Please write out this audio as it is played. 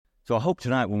So I hope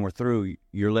tonight when we're through,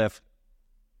 you're left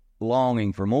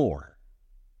longing for more.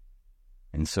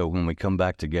 And so when we come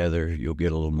back together, you'll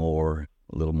get a little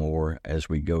more as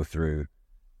we go through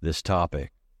this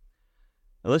topic.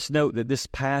 Now, let's note that this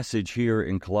passage here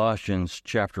in Colossians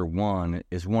chapter 1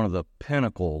 is one of the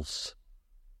pinnacles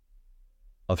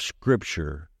of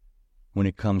Scripture when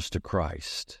it comes to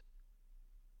Christ.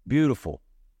 Beautiful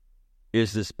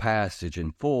is this passage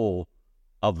and full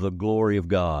of the glory of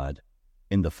God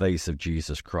in the face of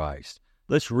Jesus Christ.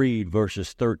 Let's read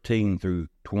verses 13 through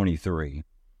 23.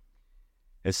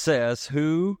 It says,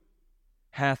 "Who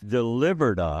hath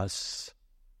delivered us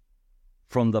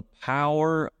from the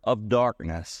power of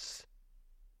darkness,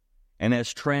 and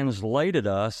has translated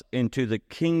us into the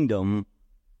kingdom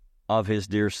of his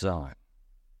dear Son."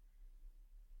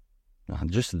 Now,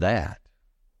 just that.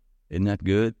 Isn't that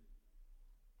good?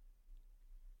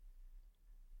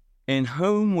 "In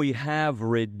whom we have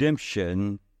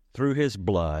redemption through his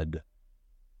blood,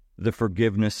 the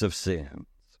forgiveness of sins,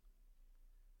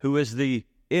 who is the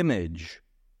image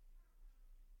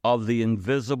of the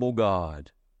invisible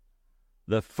God,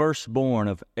 the firstborn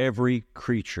of every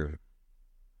creature.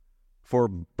 For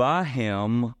by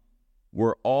him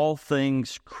were all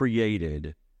things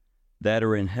created, that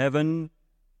are in heaven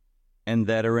and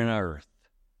that are in earth,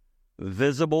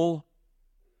 visible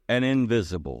and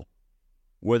invisible,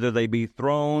 whether they be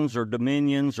thrones or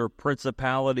dominions or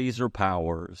principalities or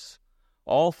powers.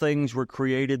 All things were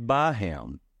created by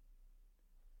him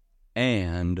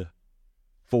and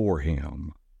for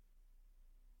him.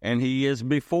 And he is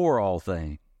before all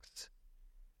things,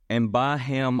 and by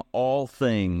him all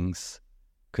things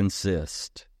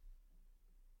consist.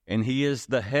 And he is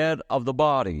the head of the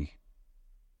body,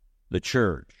 the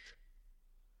church,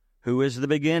 who is the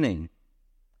beginning,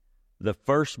 the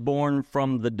firstborn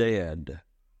from the dead,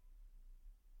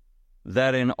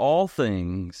 that in all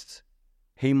things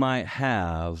he might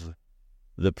have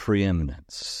the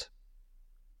preeminence.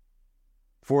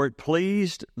 For it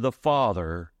pleased the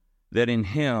Father that in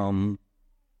him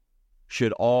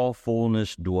should all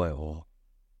fullness dwell.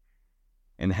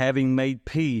 And having made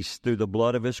peace through the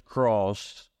blood of his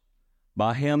cross,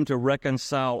 by him to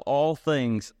reconcile all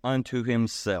things unto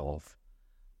himself.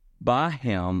 By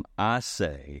him, I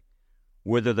say,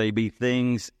 whether they be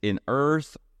things in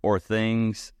earth or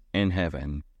things in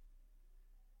heaven.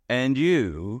 And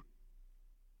you,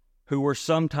 who were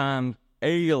sometime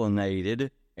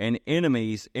alienated and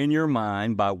enemies in your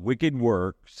mind by wicked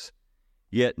works,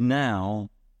 yet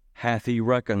now hath he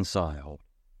reconciled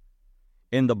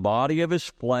in the body of his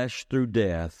flesh through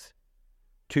death,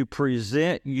 to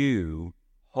present you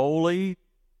holy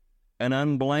and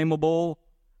unblameable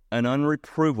and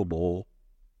unreprovable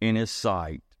in his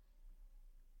sight,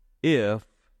 if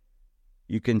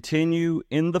you continue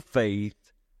in the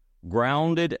faith,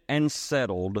 grounded and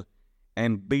settled,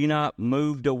 and be not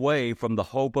moved away from the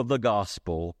hope of the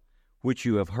gospel, which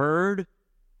you have heard,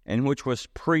 and which was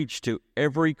preached to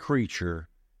every creature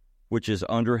which is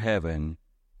under heaven,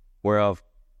 whereof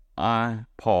I,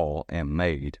 Paul, am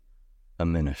made a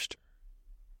minister."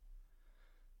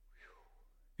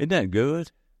 Isn't that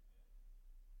good?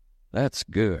 That's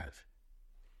good.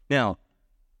 Now,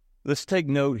 let's take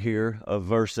note here of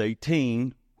verse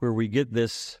 18, where we get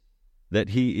this, that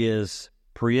he is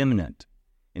preeminent.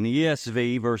 In the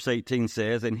ESV, verse 18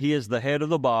 says, "And he is the head of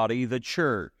the body, the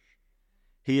church.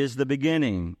 He is the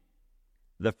beginning,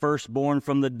 the firstborn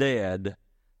from the dead,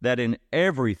 that in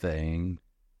everything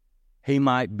he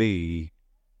might be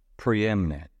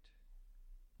preeminent."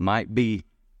 Might be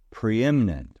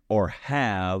preeminent, or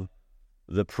have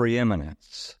the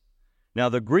preeminence. Now,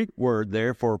 the Greek word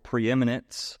there for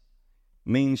preeminence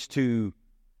means to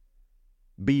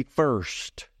be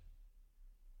first,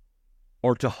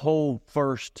 or to hold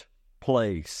first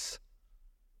place.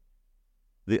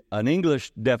 An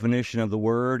English definition of the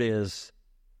word is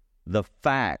the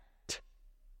fact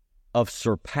of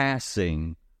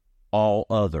surpassing all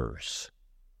others.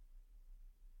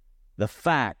 The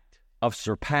fact of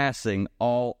surpassing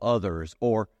all others,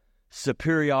 or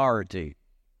superiority.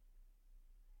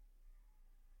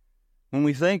 When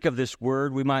we think of this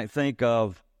word, we might think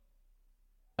of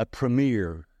a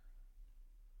premiere.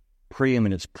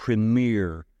 Preeminence,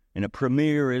 premiere. And a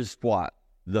premiere is what?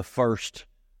 The first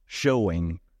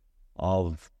showing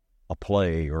of a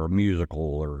play or a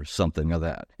musical or something of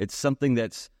that. It's something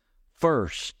that's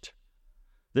first.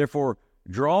 Therefore,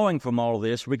 drawing from all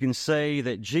this, we can say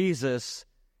that Jesus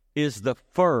is the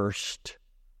first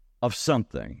of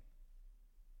something.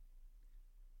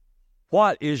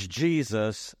 What is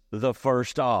Jesus the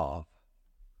first of?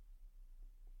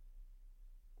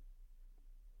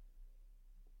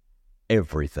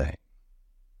 Everything.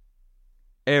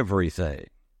 everything.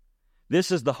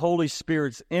 This is the Holy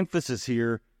Spirit's emphasis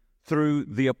here through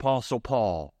the Apostle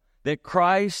Paul, that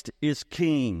Christ is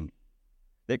King,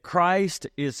 that Christ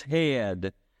is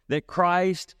head, that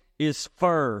Christ is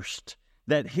first,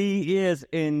 that He is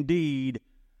indeed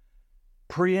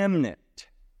preeminent,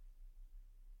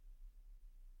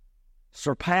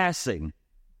 surpassing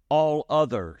all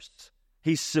others.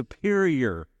 He's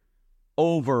superior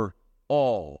over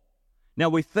all. Now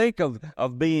we think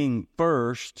of being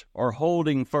first or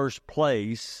holding first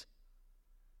place.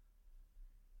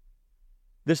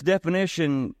 This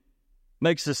definition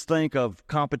makes us think of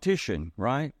competition,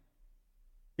 right?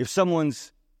 If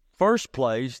someone's first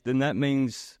place, then that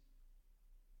means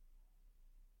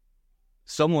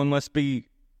someone must be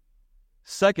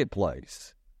second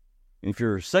place. If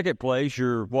you're second place,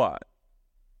 you're what?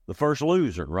 The first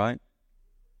loser, right?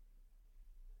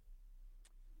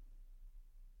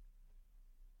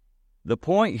 The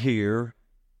point here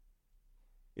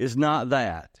is not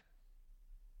that.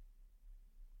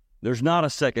 There's not a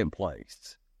second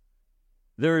place.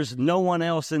 There's no one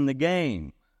else in the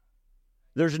game.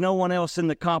 There's no one else in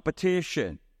the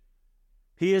competition.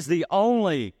 He is the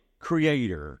only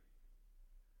creator.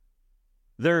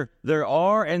 There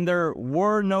are and there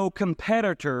were no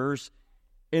competitors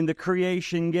in the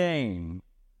creation game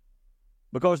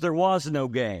because there was no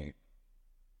game.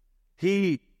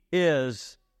 He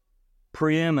is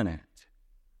preeminent.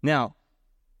 Now,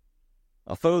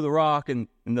 I'll throw the rock, and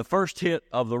in the first hit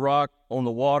of the rock on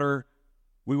the water,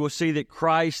 we will see that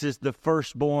Christ is the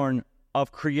firstborn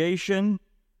of creation.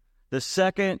 The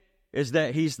second is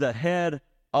that He's the head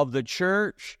of the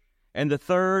church. And the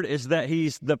third is that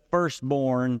He's the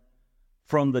firstborn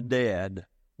from the dead.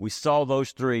 We saw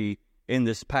those three in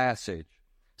this passage.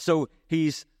 So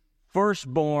He's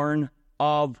firstborn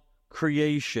of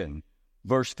creation.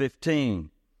 Verse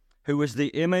 15, who is the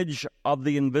image of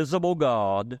the invisible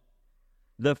God,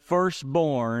 the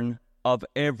firstborn of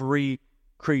every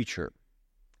creature.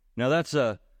 Now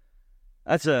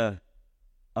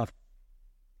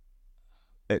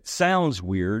it sounds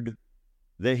weird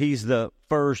that He's the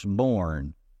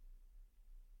firstborn.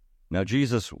 Now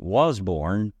Jesus was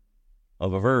born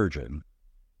of a virgin,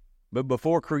 but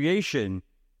before creation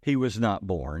He was not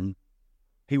born.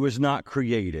 He was not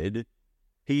created.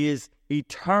 He is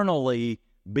eternally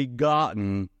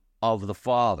begotten of the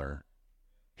Father.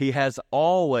 He has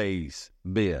always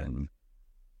been.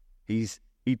 He's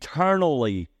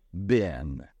eternally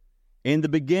been. In the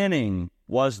beginning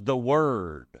was the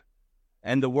Word,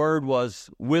 and the Word was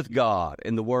with God,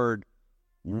 and the Word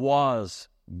was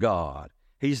God.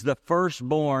 He's the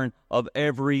firstborn of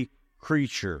every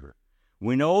creature.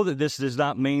 We know that this does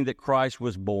not mean that Christ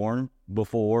was born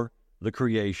before the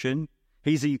creation.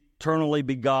 He's eternally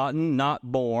begotten, not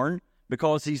born,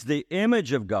 because He's the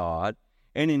image of God,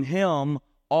 and in Him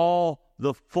all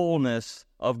the fullness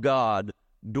of God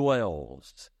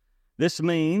dwells. This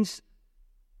means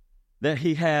that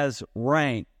He has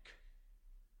rank,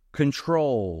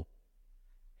 control,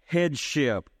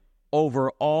 headship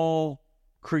over all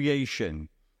creation,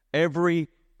 every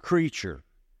creature.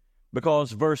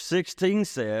 Because verse 16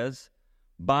 says,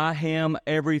 by Him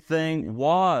everything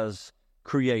was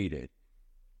created,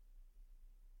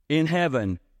 in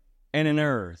heaven and in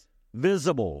earth,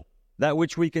 visible, that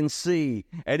which we can see,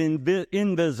 and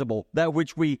invisible, that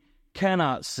which we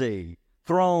cannot see.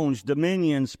 Thrones,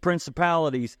 dominions,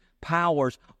 principalities,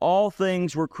 powers, all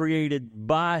things were created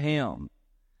by Him.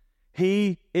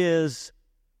 He is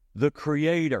the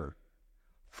Creator.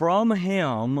 From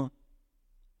Him,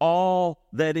 all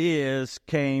that is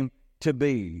came to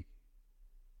be.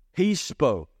 He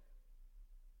spoke,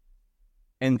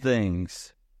 and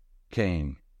things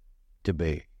came to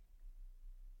be.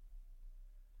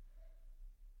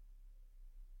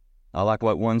 I like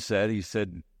what one said. He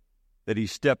said that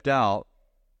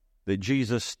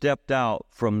Jesus stepped out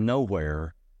from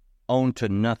nowhere onto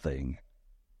nothing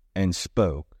and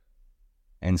spoke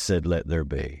and said, let there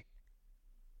be.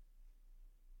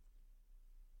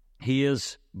 He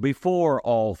is before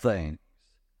all things.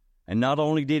 And not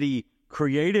only did He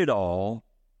create it all,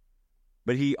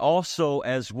 but He also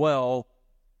as well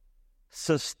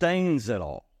sustains it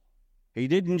all. He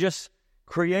didn't just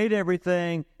create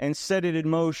everything and set it in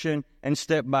motion and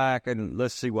step back and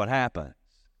let's see what happens.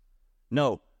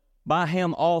 No, by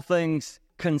Him all things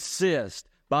consist.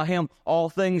 By Him all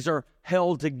things are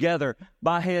held together.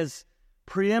 By His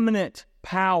preeminent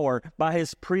power, by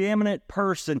His preeminent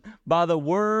person, by the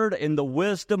Word and the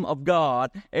wisdom of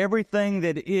God, everything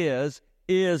that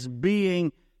is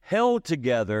being held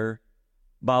together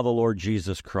by the Lord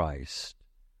Jesus Christ.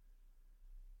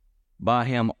 By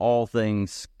Him all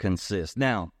things consist.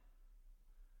 Now,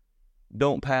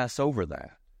 don't pass over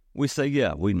that. We say,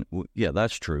 yeah,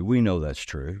 that's true. We know that's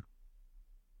true.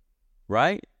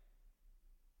 Right?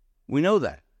 We know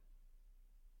that.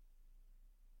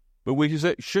 But we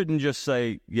shouldn't just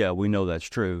say, yeah, we know that's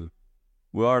true.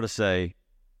 We ought to say,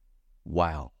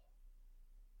 wow.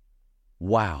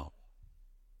 Wow.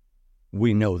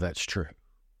 We know that's true.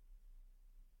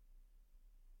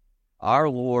 Our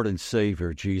Lord and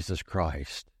Savior, Jesus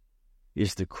Christ,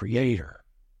 is the creator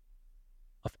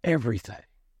of everything.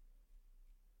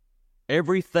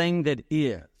 Everything that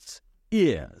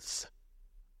is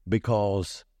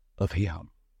because of Him.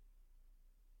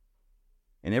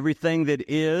 And everything that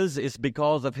is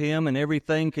because of Him, and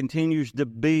everything continues to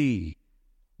be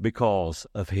because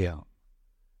of Him.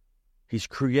 He's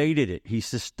created it. He's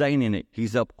sustaining it.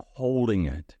 He's upholding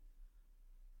it.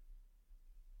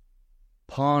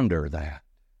 Ponder that.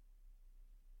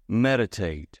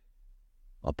 Meditate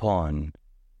upon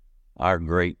our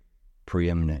great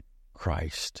preeminent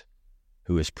Christ,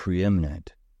 who is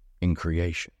preeminent in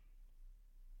creation.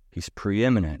 He's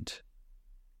preeminent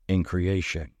in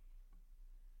creation.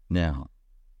 Now,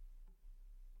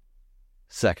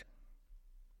 second,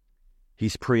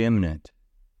 He's preeminent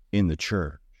in the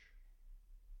church.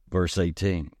 Verse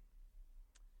 18.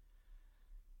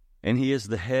 And He is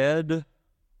the head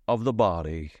of the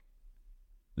body,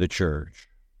 the church,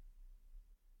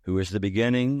 who is the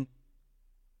beginning.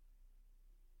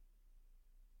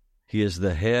 He is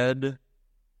the head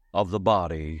of the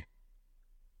body,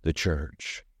 the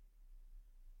church.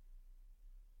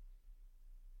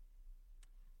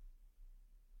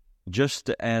 Just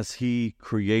as He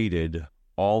created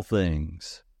all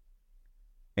things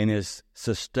and is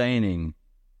sustaining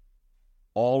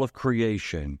all of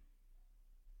creation,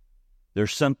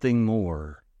 there's something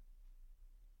more.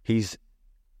 He's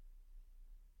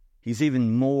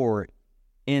even more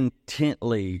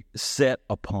intently set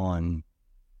upon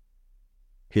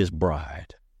His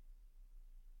bride.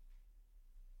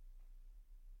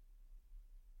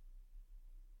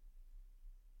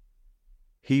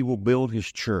 He will build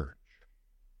His church,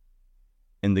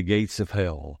 and the gates of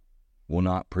hell will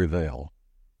not prevail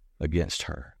against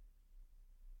her.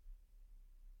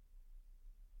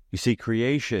 You see,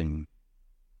 creation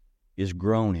is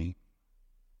groaning,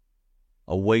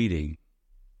 awaiting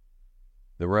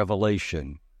the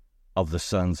revelation of the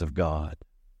sons of God.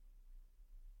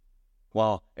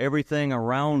 While everything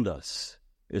around us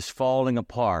is falling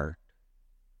apart,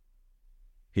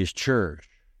 His church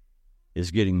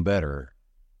is getting better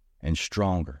and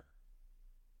stronger.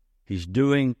 He's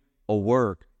doing a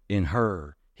work in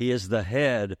her. He is the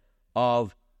head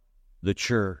of the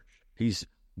church. He's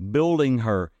building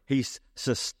her. He's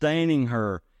sustaining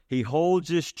her. He holds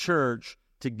His church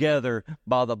together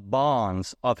by the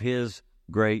bonds of His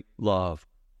great love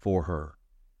for her.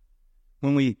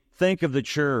 When we think of the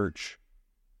church,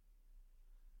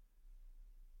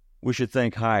 we should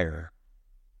think higher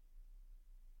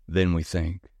than we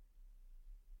think.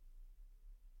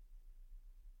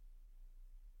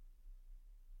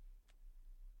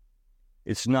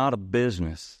 It's not a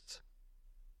business.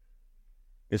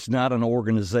 It's not an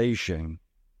organization.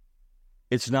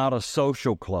 It's not a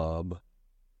social club.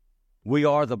 We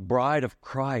are the bride of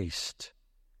Christ,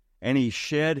 and He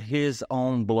shed His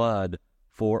own blood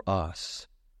for us.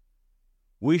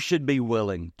 We should be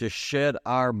willing to shed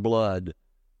our blood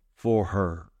for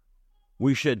her.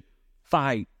 We should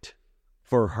fight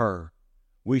for her.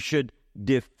 We should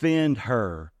defend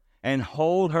her and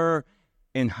hold her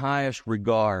in highest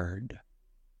regard.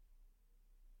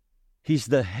 He's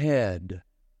the head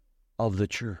of the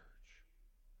church.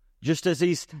 Just as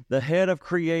He's the head of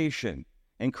creation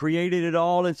and created it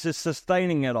all and is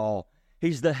sustaining it all,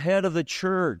 He's the head of the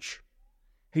church.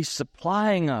 He's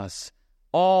supplying us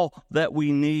all that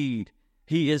we need.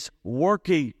 He is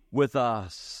working with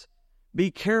us.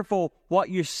 Be careful what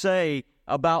you say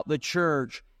about the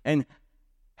church and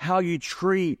how you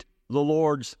treat the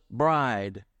Lord's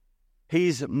bride.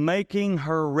 He's making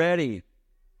her ready.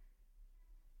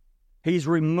 He's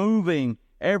removing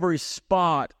every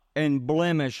spot and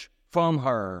blemish from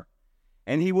her,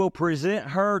 and He will present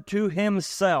her to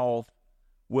Himself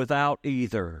without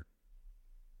either.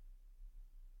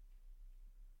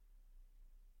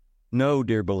 No,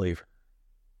 dear believer,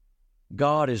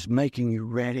 God is making you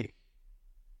ready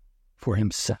for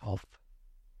Himself.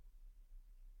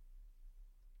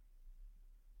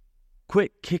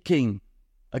 Quit kicking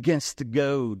against the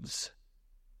goads.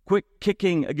 Quit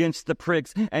kicking against the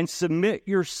pricks and submit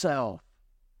yourself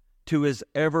to His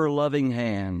ever-loving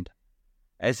hand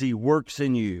as He works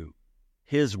in you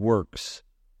His works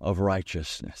of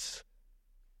righteousness.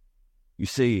 You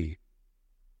see,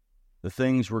 the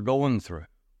things we're going through,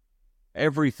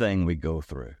 Everything we go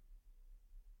through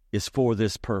is for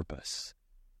this purpose,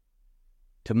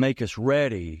 to make us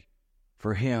ready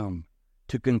for Him,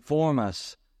 to conform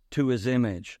us to His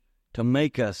image, to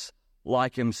make us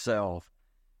like Himself.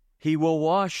 He will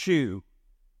wash you,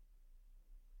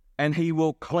 and He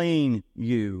will clean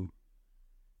you.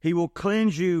 He will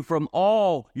cleanse you from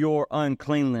all your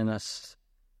uncleanliness,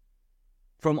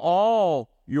 from all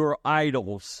your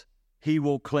idols. He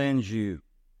will cleanse you.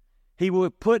 He will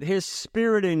put His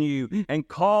Spirit in you and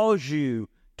cause you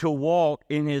to walk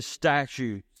in His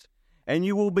statutes. And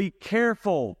you will be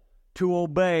careful to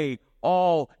obey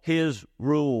all His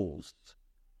rules.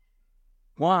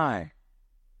 Why?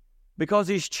 Because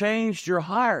He's changed your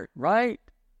heart, right?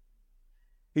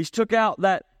 He's taken out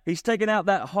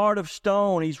that heart of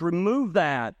stone. He's removed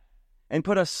that and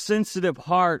put a sensitive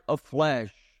heart of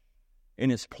flesh in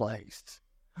its place.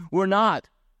 We're not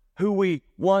who we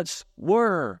once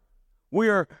were. We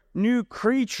are new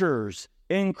creatures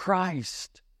in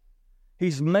Christ.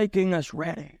 He's making us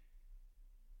ready.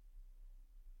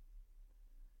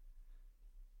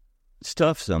 It's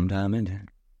tough sometimes, isn't it?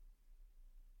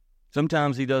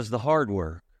 Sometimes He does the hard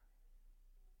work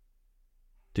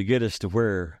to get us to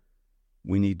where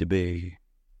we need to be.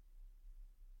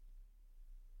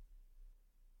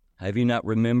 Have you not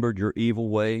remembered your evil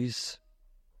ways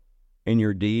and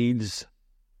your deeds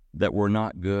that were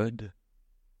not good?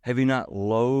 Have you not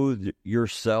loathed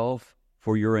yourself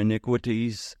for your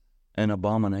iniquities and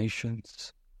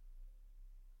abominations?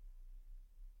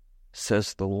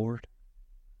 Says the Lord.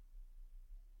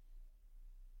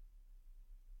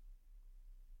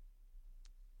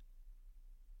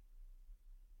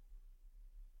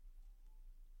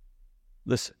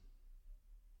 Listen,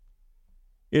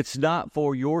 it's not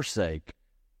for your sake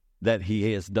that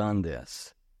He has done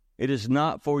this. It is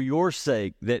not for your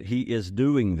sake that He is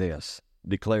doing this,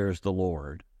 declares the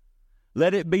Lord.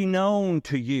 Let it be known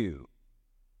to you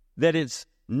that it's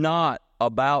not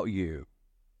about you,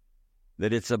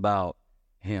 that it's about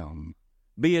Him.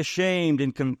 Be ashamed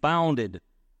and confounded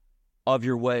of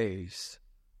your ways.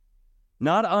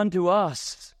 Not unto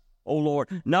us, O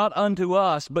Lord, not unto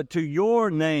us, but to your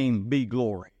name be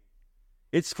glory.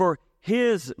 It's for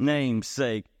His name's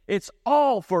sake. It's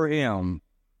all for Him.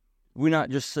 We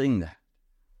not just sing that.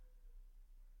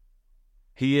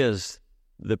 He is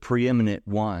the preeminent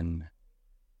one.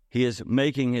 He is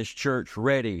making His church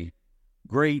ready.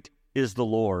 Great is the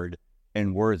Lord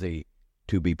and worthy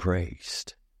to be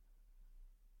praised.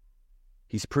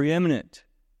 He's preeminent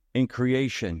in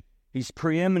creation. He's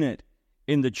preeminent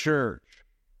in the church.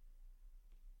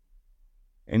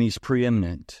 And He's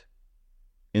preeminent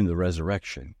in the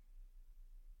resurrection.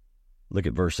 Look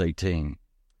at verse 18.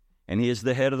 And He is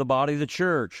the head of the body of the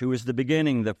church, who is the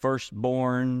beginning, the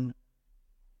firstborn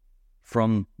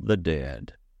from the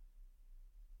dead.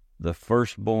 The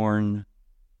firstborn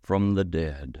from the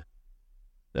dead,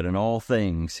 that in all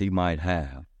things He might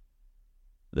have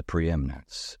the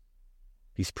preeminence.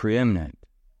 He's preeminent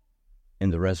in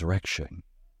the resurrection.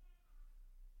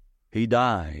 He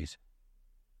died.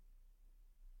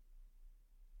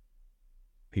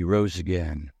 He rose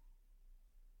again.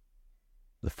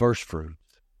 The first fruits.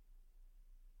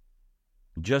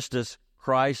 Just as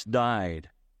Christ died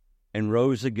and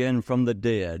rose again from the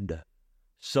dead,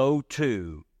 so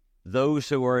too those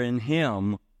who are in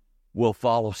Him will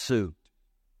follow suit.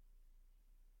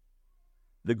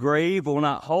 The grave will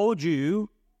not hold you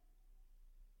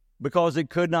because it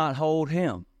could not hold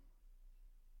Him.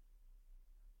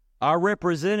 Our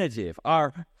representative,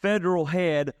 our federal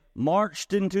head,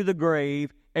 marched into the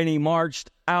grave, and He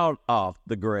marched out of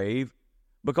the grave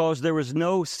because there was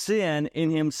no sin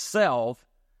in Himself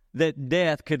that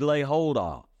death could lay hold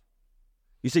of.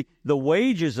 You see, the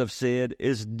wages of sin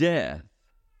is death.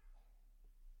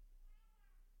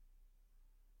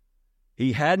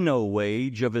 He had no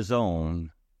wage of His own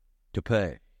to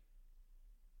pay.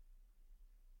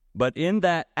 But in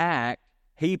that act,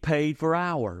 He paid for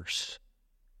ours.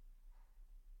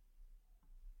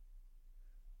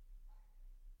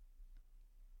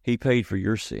 He paid for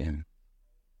your sin,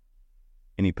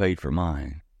 and He paid for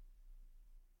mine.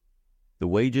 The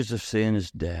wages of sin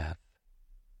is death.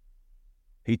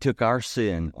 He took our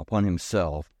sin upon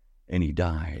Himself, and He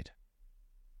died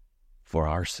for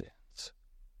our sins.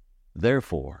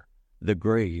 Therefore, the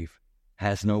grave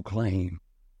has no claim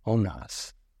on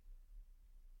us.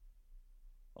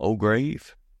 O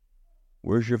grave,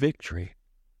 where's your victory?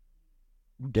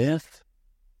 Death,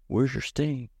 where's your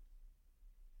sting?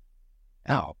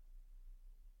 Out.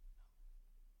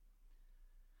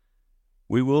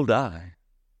 We will die.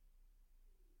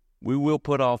 We will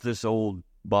put off this old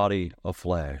body of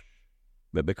flesh.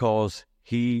 But because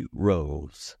he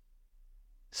rose,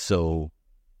 so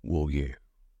will you.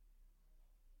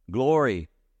 Glory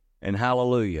and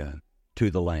hallelujah to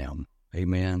the Lamb.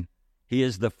 Amen. He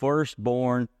is the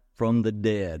firstborn from the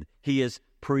dead. He is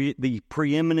the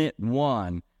preeminent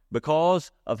one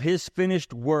because of his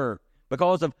finished work,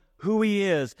 because of who he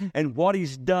is and what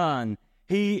he's done.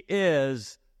 He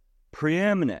is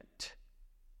preeminent,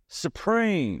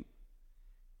 supreme,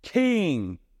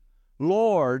 King,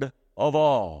 Lord of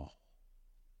all.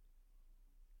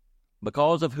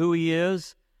 Because of who he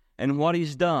is and what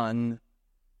he's done,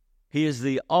 he is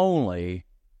the only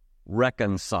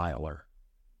reconciler.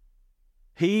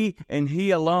 He and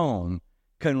he alone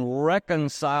can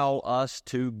reconcile us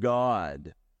to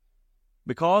God.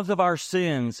 Because of our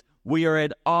sins, we are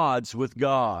at odds with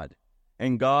God,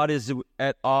 and God is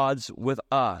at odds with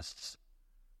us.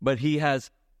 But he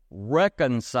has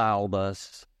reconciled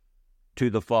us to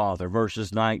the Father,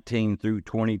 verses 19 through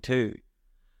 22.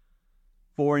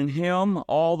 For in him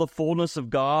all the fullness of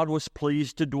God was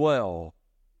pleased to dwell,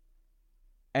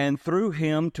 and through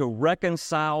him to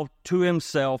reconcile to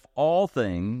himself all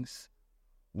things,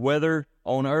 whether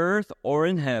on earth or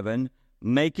in heaven,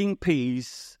 making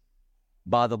peace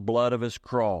by the blood of his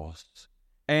cross.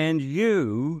 And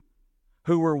you,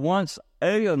 who were once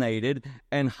alienated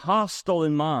and hostile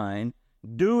in mind,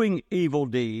 doing evil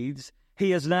deeds,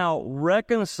 he is now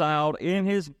reconciled in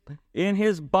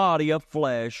his body of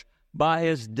flesh by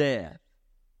his death,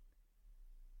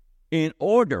 in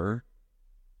order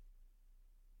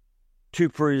to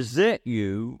present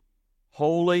you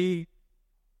holy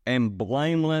and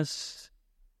blameless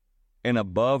and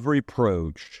above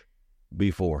reproach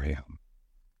before him.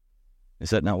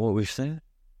 Is that not what we said?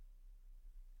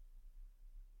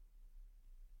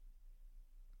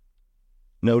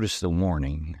 Notice the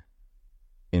warning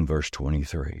in verse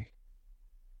 23.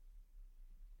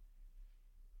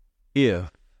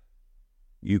 If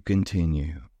you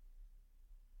continue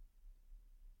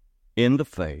in the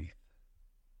faith,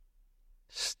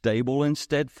 stable and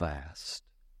steadfast,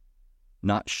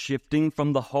 not shifting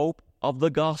from the hope of the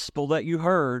gospel that you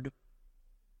heard,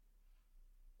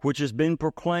 which has been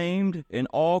proclaimed in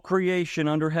all creation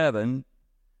under heaven,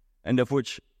 and of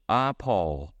which I,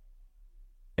 Paul,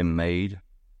 am made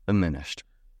a minister.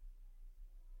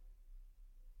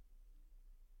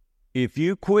 If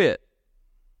you quit,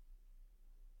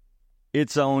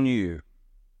 it's on you.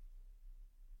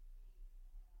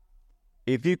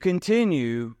 If you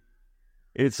continue,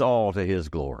 it's all to his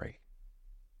glory,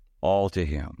 all to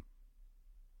him.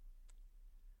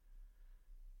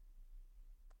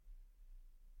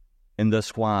 And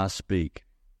that's why I speak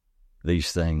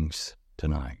these things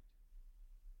tonight,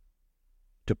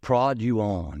 to prod you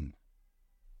on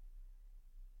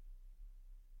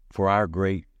for our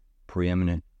great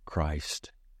preeminent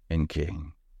Christ and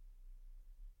King.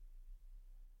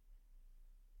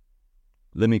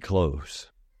 Let me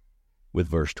close with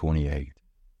verse 28.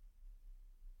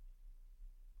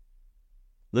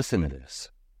 Listen to this.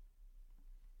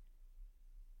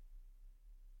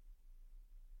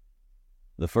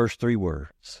 The first three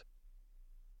words.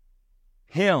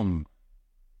 Him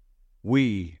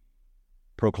we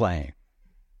proclaim.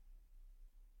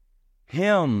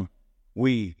 Him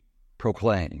we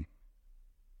proclaim.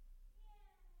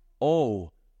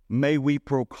 Oh, may we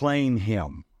proclaim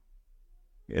him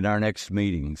in our next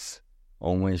meetings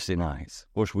on Wednesday nights.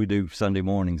 Of course, we do Sunday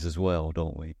mornings as well,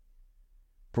 don't we?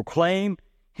 Proclaim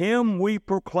him we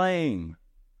proclaim,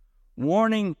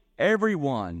 warning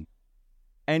everyone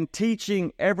and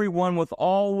teaching everyone with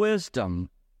all wisdom.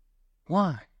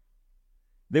 Why?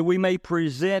 That we may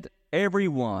present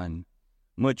everyone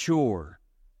mature,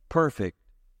 perfect,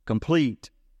 complete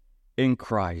in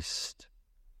Christ.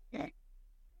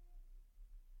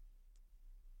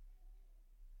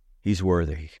 He's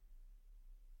worthy.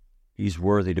 He's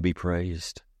worthy to be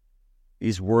praised.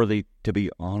 He's worthy to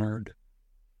be honored,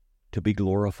 to be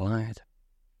glorified,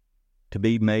 to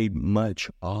be made much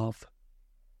of.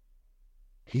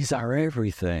 He's our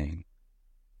everything.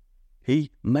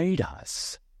 He made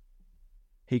us.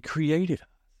 He created us.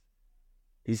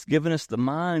 He's given us the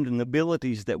mind and the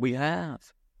abilities that we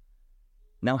have.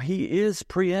 Now, he is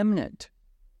preeminent.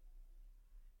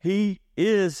 He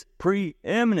is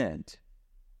preeminent.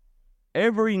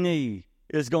 Every knee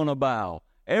is going to bow.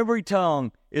 Every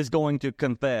tongue is going to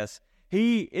confess.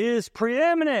 He is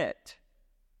preeminent.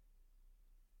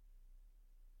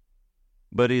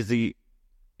 But is he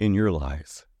in your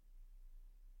lives?